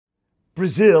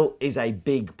Brazil is a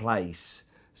big place.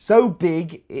 So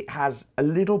big, it has a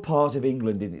little part of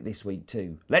England in it this week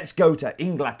too. Let's go to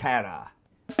Inglaterra.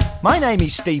 My name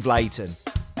is Steve Layton,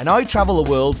 and I travel the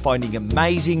world finding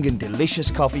amazing and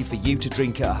delicious coffee for you to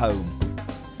drink at home.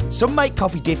 Some make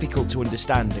coffee difficult to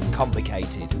understand and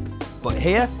complicated, but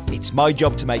here it's my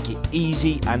job to make it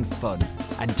easy and fun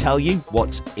and tell you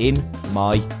what's in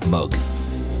my mug.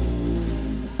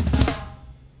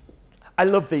 I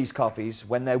love these coffees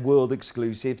when they're world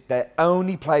exclusive. The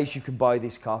only place you can buy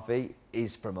this coffee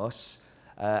is from us.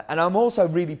 And I'm also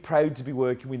really proud to be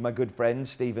working with my good friend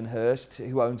Stephen Hurst,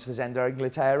 who owns Fazenda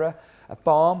Inglaterra, a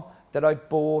farm that I've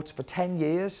bought for 10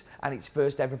 years, and its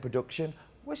first ever production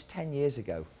was 10 years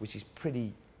ago, which is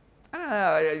pretty, I don't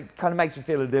know, it kind of makes me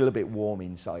feel a little bit warm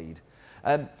inside.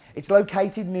 It's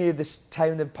located near the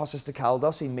town of Poços de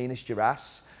Caldas in Minas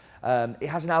Gerais. It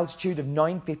has an altitude of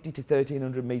 950 to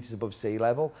 1300 metres above sea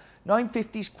level.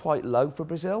 950 is quite low for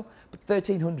Brazil, but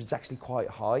 1300 is actually quite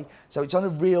high. So it's on a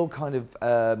real kind of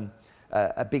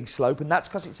a big slope, and that's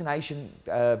because it's an ancient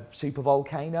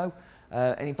supervolcano.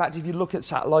 And in fact, if you look at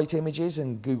satellite images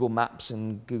and Google Maps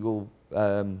and Google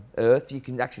Earth, you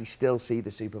can actually still see the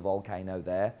supervolcano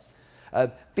there.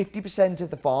 50%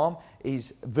 of the farm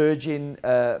is virgin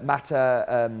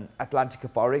Mata Atlantica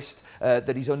forest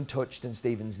that is untouched and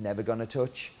Stephen's never going to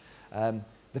touch.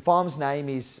 The farm's name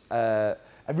is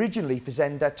originally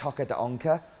Fazenda Toca da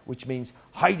Onça, which means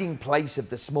hiding place of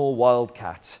the small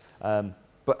wildcat.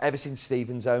 But ever since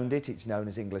Stephen's owned it, it's known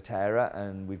as Inglaterra,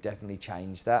 and we've definitely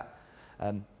changed that.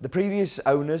 The previous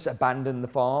owners abandoned the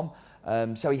farm,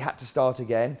 so he had to start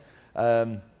again.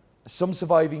 Some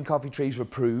surviving coffee trees were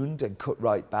pruned and cut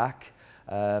right back,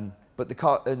 but the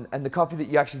coffee that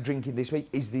you're actually drinking this week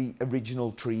is the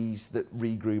original trees that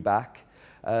regrew back.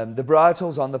 The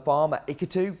varietals on the farm are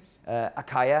Icatu,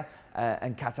 Acaya,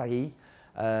 and Cataí.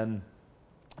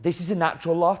 This is a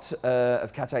natural lot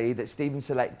of Cataí that Stephen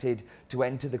selected to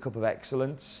enter the Cup of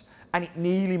Excellence, and it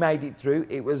nearly made it through.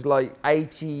 It was like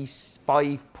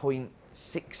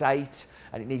 85.68,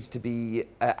 and it needs to be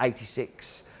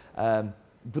 86.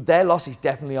 But their loss is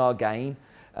definitely our gain.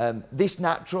 This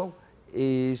natural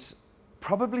is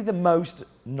probably the most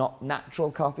not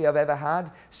natural coffee I've ever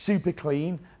had. Super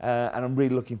clean, and I'm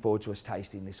really looking forward to us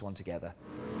tasting this one together.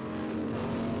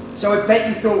 So I bet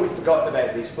you thought we'd forgotten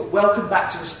about this, but welcome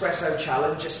back to Espresso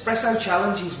Challenge. Espresso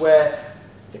Challenge is where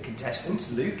the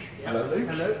contestants, Luke, hello Luke,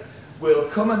 hello, will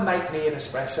come and make me an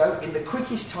espresso in the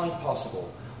quickest time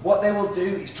possible. What they will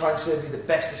do is try and serve me the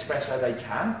best espresso they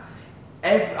can.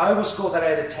 I will score that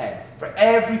out of 10. For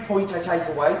every point I take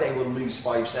away, they will lose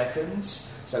 5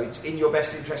 seconds. So it's in your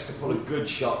best interest to pull a good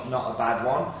shot, not a bad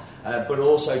one, but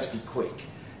also to be quick.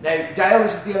 Now, Dale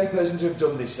is the only person to have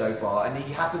done this so far, and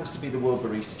he happens to be the World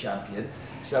Barista Champion,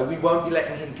 so we won't be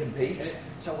letting him compete.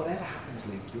 So whatever happens,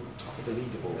 Luke, you're top of the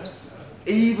leaderboard.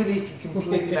 Even if you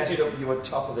completely mess it up, you're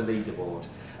top of the leaderboard.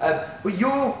 But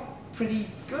you're pretty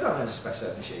good on an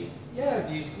espresso machine. Yeah,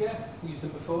 I've used them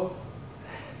before.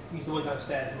 Use the one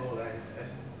downstairs more than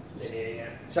linear, yeah.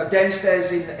 So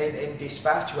downstairs in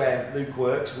Dispatch, where Luke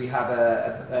works, we have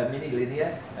a mini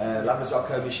linear La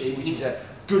Marzocco machine, which is a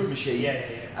good machine,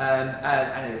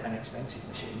 and an expensive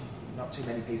machine. Not too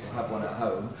many people have one at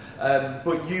home.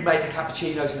 But you make the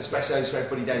cappuccinos and espressos for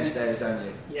everybody downstairs, don't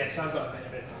you? Yes, I've got a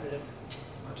bit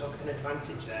of an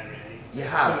advantage there, really. You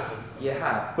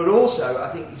have, But also, I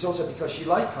think it's also because you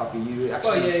like coffee. You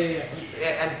actually,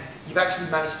 and you've actually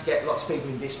managed to get lots of people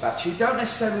in Dispatch who don't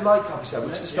necessarily like coffee so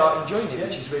much to start enjoying it,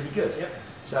 which is really good. Yep.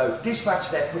 So Dispatch,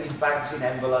 they're putting bags in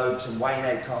envelopes and weighing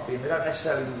out coffee, and they don't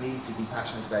necessarily need to be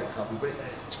passionate about coffee, but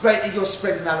it's great that you're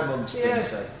spreading that amongst them.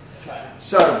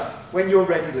 So when you're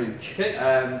ready, Luke, take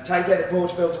out the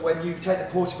portafilter. When you take the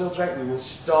portafilter out, we will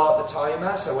start the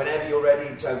timer. So whenever you're ready,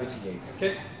 it's over to you.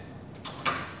 Okay.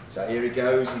 So here he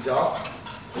goes, he's off.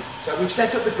 So we've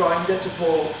set up the grinder to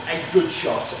pull a good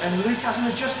shot, and Luke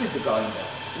hasn't adjusted the grinder,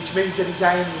 which means that he's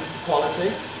aiming for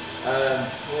quality.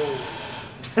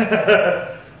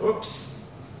 Oops.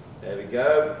 There we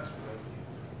go.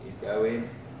 He's going.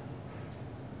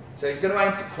 So he's going to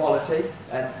aim for quality,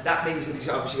 and that means that he's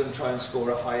obviously going to try and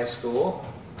score a higher score.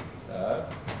 So,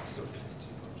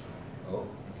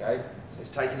 okay. So he's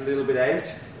taking a little bit out,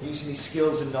 using his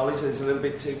skills and knowledge. There's a little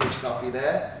bit too much coffee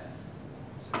there.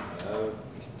 So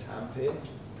he's tamping.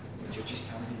 The judge is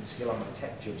tamping the skill. I'm a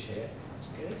tech judge here. That's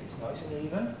good. It's nice and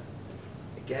even.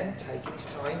 Again, taking his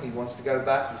time. He wants to go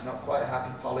back. He's not quite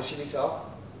happy polishing it off.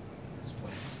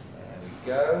 There we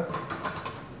go.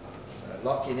 So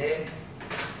locking in.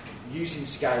 Using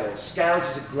scales. Scales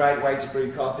is a great way to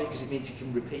brew coffee because it means you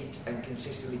can repeat and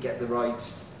consistently get the right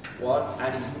one,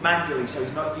 and he's manually, so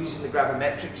he's not using the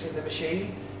gravimetrics in the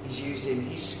machine. He's using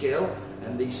his skill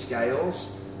and these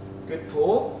scales. Good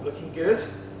pour, looking good.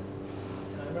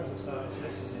 Timer hasn't started.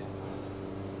 This is it.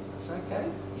 That's okay.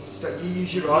 You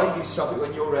use your eye. You stop it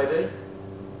when you're ready.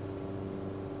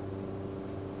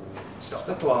 Stop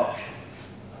the clock.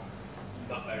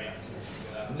 Not very optimistic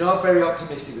with that. Not very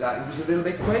optimistic with that. It was a little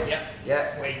bit quick.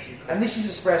 Yeah. Way too quick. And this is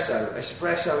espresso.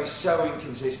 Espresso is so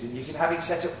inconsistent. You can have it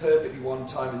set up perfectly one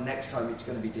time, and next time it's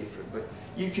going to be different. But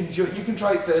you can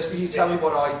try it first. But you tell me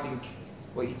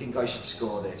what you think I should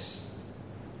score this.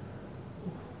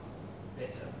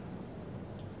 Bitter.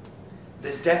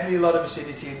 There's definitely a lot of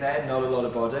acidity in there, not a lot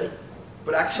of body.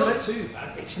 But actually, Not too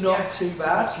bad. it's not too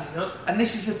bad. It's actually not. And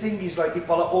this is the thing, is like you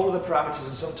follow all of the parameters,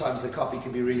 and sometimes the coffee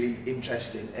can be really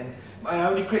interesting. And my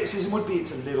only criticism would be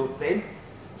it's a little thin.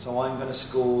 So I'm going to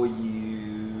score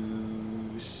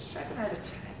you 7 out of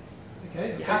 10.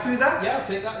 Okay. You happy with that? Yeah, I'll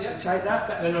take that. Yeah. You take that?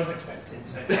 Better than I was expecting.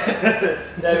 So.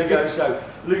 There we go. So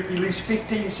Luke, you lose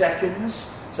 15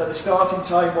 seconds. So the starting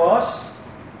time was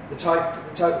the time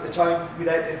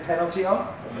without the penalty on.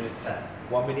 1 minute 10.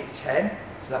 1 minute 10.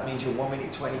 So that means you're 1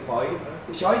 minute 25,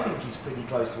 which I think is pretty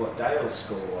close to what Dale's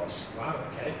score was. Wow.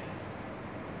 Okay.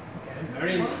 Okay. I'm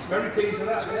very pleased with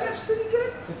that. That's pretty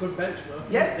good. It's a good benchmark.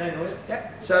 Yeah. Dale, Yeah.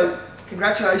 So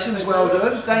congratulations, well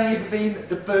done. Thank you for being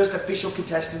the first official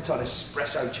contestant on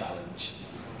Espresso Challenge.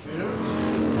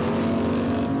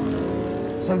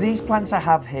 So these plants I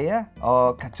have here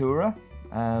are Caturra,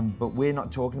 but we're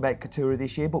not talking about Caturra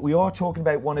this year, but we are talking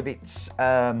about one of its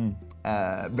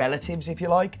relatives, if you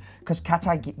like, because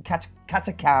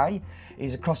Katakai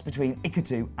is a cross between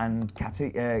Ikatu and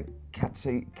Katai,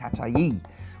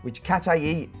 which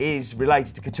Katai is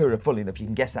related to Caturra, funnily enough. You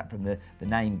can guess that from the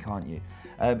name, can't you?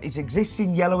 It exists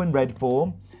in yellow and red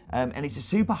form, and it's a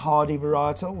super hardy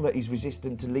varietal that is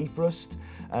resistant to leaf rust,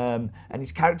 and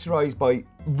it's characterised by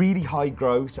really high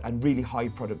growth and really high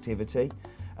productivity.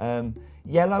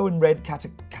 Yellow and red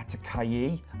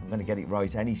Katakai, I'm going to get it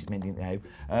right any minute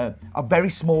now, are very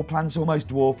small plants, almost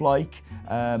dwarf-like,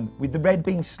 with the red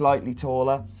being slightly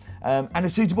taller, and are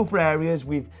suitable for areas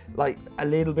with like a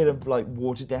little bit of like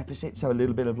water deficit, so a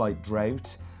little bit of like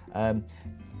drought.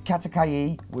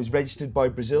 Katakai was registered by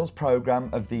Brazil's program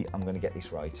of the, I'm going to get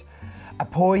this right,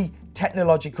 Apoio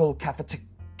Tecnológico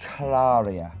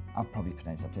Cafeticultura. I'll probably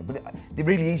pronounce that too, but the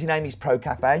really easy name is Pro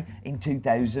Cafe in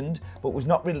 2000, but was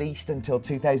not released until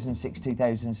 2006,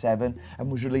 2007,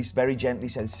 and was released very gently.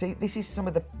 So see, this is some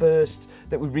of the first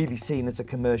that we've really seen as a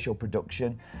commercial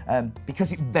production,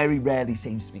 because it very rarely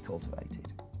seems to be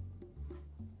cultivated.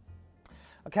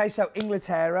 Okay, so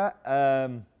Inglaterra,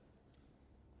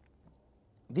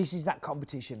 this is that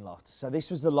competition lot. So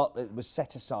this was the lot that was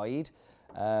set aside,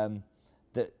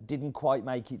 that didn't quite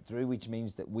make it through, which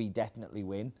means that we definitely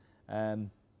win.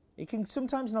 It can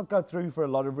sometimes not go through for a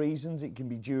lot of reasons. It can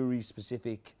be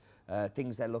jury-specific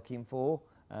things they're looking for.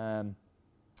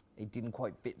 It didn't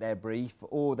quite fit their brief,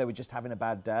 or they were just having a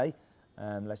bad day.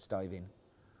 Let's dive in.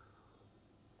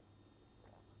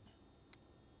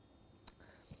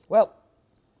 Well,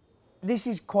 this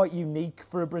is quite unique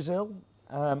for a Brazil.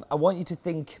 I want you to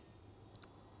think,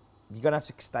 you're going to have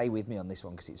to stay with me on this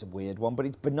one because it's a weird one, but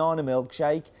it's banana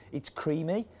milkshake. It's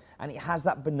creamy and it has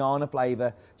that banana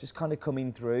flavour just kind of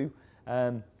coming through.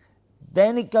 Then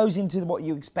it goes into what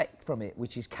you expect from it,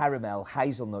 which is caramel,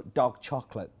 hazelnut, dark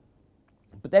chocolate.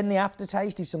 But then the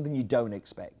aftertaste is something you don't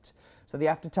expect. So the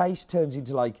aftertaste turns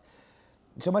into like,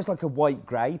 it's almost like a white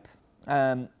grape,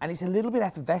 and it's a little bit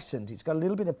effervescent. It's got a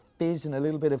little bit of fizz and a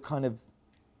little bit of kind of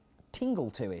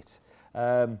tingle to it.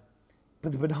 But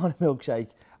the banana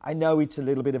milkshake, I know it's a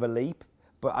little bit of a leap,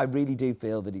 but I really do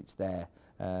feel that it's there.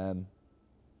 I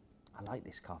like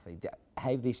this coffee.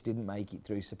 How this didn't make it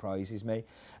through surprises me.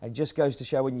 And just goes to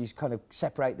show when you kind of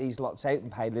separate these lots out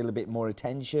and pay a little bit more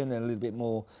attention and a little bit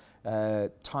more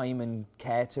time and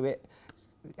care to it,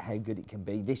 how good it can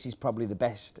be. This is probably the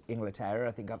best Inglaterra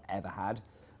I think I've ever had,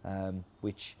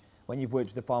 which when you've worked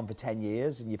with the farm for 10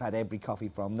 years and you've had every coffee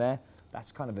from there,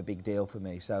 that's kind of a big deal for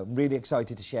me. So I'm really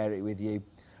excited to share it with you.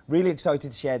 Really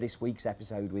excited to share this week's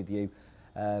episode with you.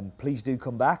 Please do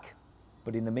come back.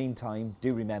 But in the meantime,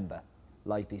 do remember,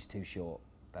 life is too short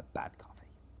for bad coffee.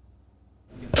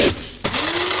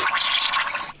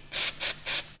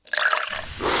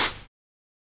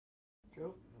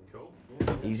 Cool.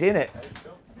 He's in it.